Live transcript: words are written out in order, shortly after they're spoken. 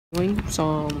Doing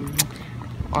some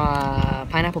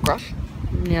pineapple crush.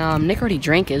 Nick already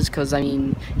drank his because I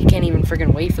mean he can't even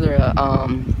freaking wait for the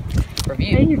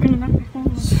review. Hey, you're gonna knock my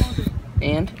phone off.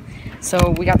 And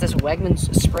so we got this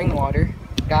Wegmans spring water.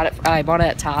 Got it. I bought it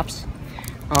at Tops.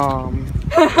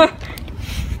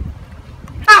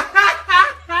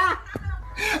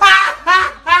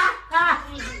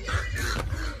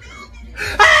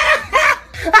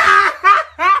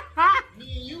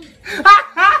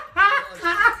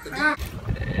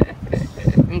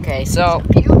 Okay, so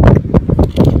puke.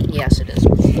 Yes, it is.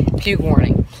 Puke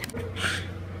warning.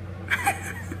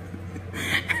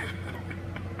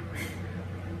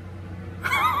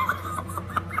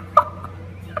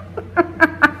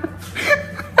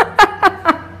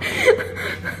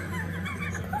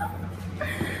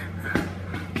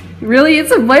 Really?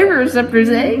 It's a flavor receptors,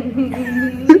 eh?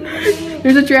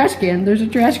 There's a trash can. There's a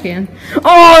trash can.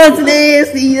 Oh, that's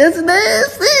nasty. That's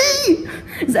nasty.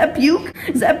 Is that puke?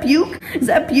 Is that puke? Is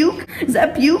that puke? Is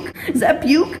that puke? Is that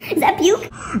puke? Is that puke?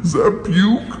 Is that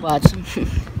puke? Watch.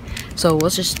 So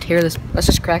let's just tear this. Let's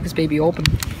just crack this baby open.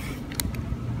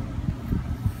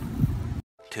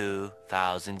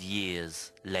 2,000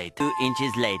 years later. 2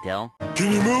 inches later.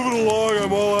 Can you move it along?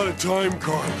 I'm all out of time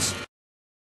cards.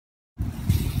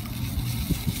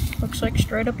 Looks like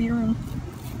straight up urine.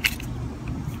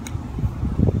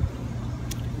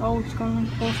 Oh, it's going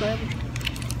full savage.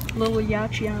 Little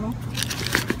Yachiano.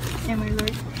 Am I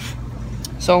right?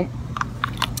 So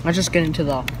let's just get into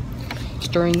the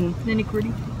stirring. Nitty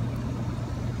gritty.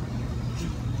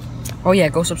 Oh yeah,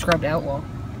 go subscribe to Outlaw.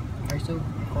 Are you still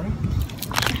recording?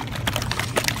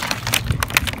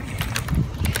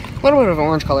 A little bit of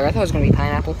orange color. I thought it was gonna be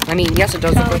pineapple. I mean, yes, it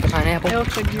does look like a pineapple. It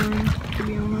looks like urine, to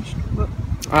be honest. But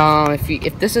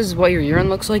if this is what your urine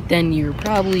looks like, then you're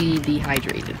probably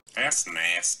dehydrated. That's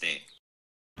nasty.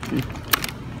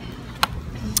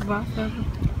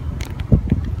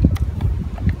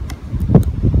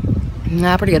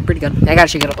 Nah, pretty good, pretty good. I gotta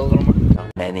shake it up a little more.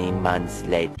 Many months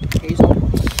later. Okay, so,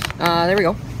 there we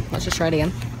go. Let's just try it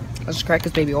again. Let's just crack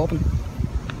this baby open.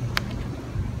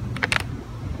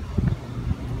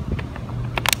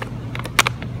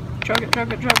 Chug it,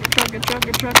 chug it, chug it, chug it, chug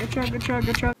it, chug it, chug it, chug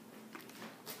it, chug it.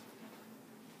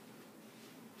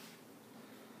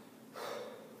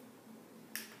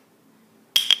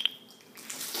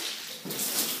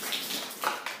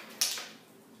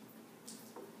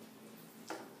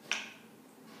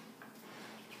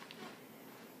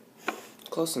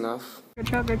 Close enough.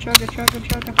 Chug it, chug it, chug it,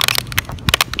 chug it.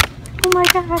 Oh my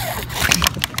god.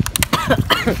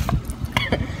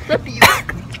 Is that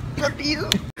puke? Is that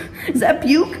puke? Is that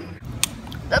puke?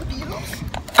 Is that puke?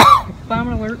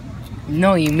 Vomit alert.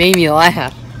 No, you made me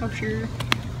laugh. Oh sure.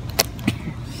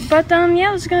 But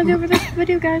yeah, this is gonna do it for this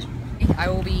video, guys. I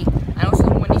know it's a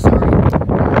little windy, sorry.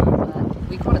 But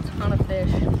we caught a ton of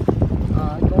fish.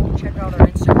 Go check out our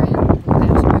Instagram. We'll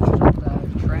have some pictures of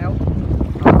the trout,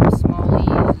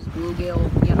 smallies, bluegill,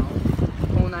 you know,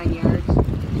 whole 9 yards.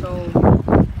 So,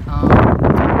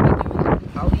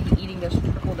 I'll be eating this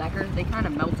triple decker. They kind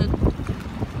of melted,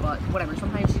 but whatever.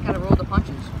 Sometimes you just gotta roll the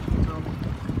punches. So.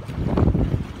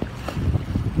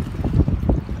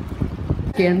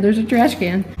 There's a trash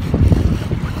can.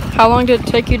 How long did it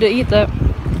take you to eat that?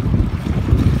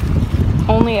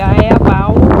 Only a half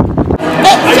hour?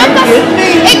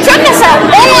 It took us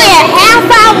only a half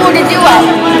hour to do it.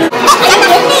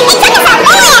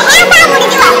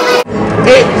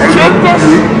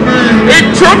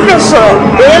 It took us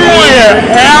only a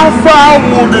half hour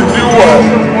to do it.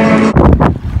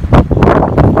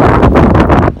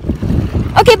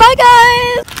 Okay, bye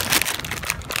guys.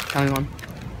 Tell me one.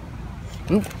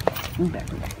 Move back.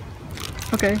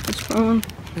 Okay, it's fine.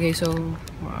 Okay, so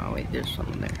wait, there's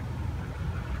something there.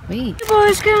 Wait.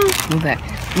 Boys, go. Move back.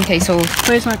 Okay, so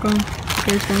Wait, it's not going.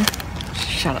 Okay, it's going.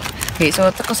 shut up. Okay, so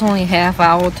it took us only a half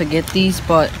hour to get these,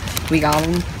 but we got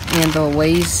them. And the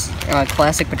Lay's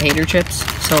classic potato chips.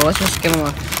 So let's just give them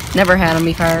a. Never had them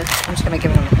before. I'm just gonna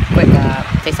give them a quick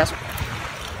taste test.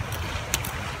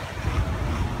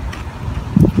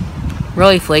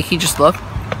 Really flaky. Just look.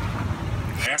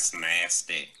 That's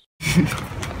nasty.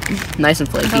 Nice and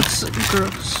flaky. That's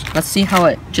gross. Let's see how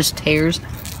it just tears.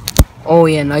 Oh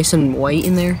yeah, nice and white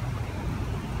in there.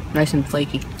 Nice and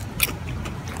flaky.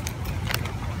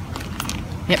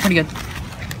 Yeah, pretty good.